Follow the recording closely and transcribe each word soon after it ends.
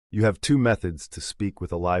You have two methods to speak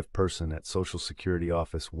with a live person at Social Security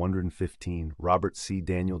Office 115, Robert C.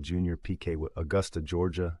 Daniel Jr., Pkwy, Augusta,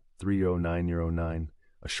 Georgia, 30909,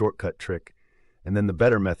 a shortcut trick, and then the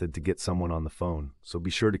better method to get someone on the phone, so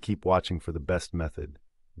be sure to keep watching for the best method.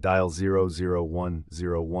 Dial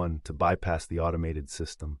 00101 to bypass the automated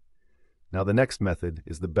system. Now the next method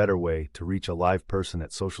is the better way to reach a live person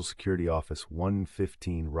at Social Security Office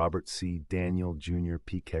 115, Robert C. Daniel Jr.,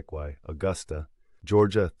 Pkwy, Augusta,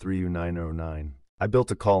 Georgia 30909. I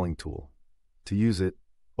built a calling tool. To use it,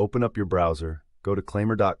 open up your browser, go to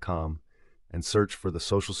claimer.com, and search for the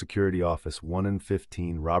Social Security Office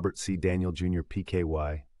 115 Robert C. Daniel Jr.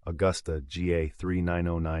 Pkwy, Augusta, GA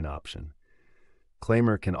 3909 option.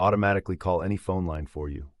 Claimer can automatically call any phone line for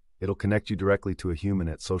you. It'll connect you directly to a human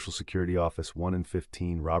at Social Security Office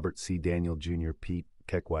 115 Robert C. Daniel Jr.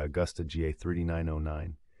 Pkwy, Augusta, GA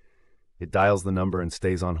 3909. It dials the number and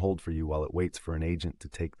stays on hold for you while it waits for an agent to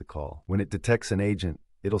take the call. When it detects an agent,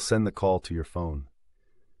 it'll send the call to your phone.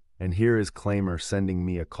 And here is Claimer sending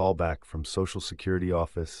me a callback from Social Security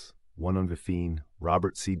Office 115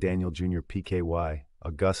 Robert C. Daniel Jr. Pkwy,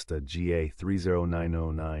 Augusta, GA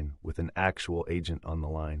 30909, with an actual agent on the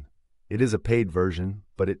line. It is a paid version,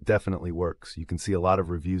 but it definitely works. You can see a lot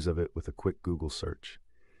of reviews of it with a quick Google search.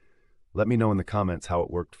 Let me know in the comments how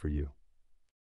it worked for you.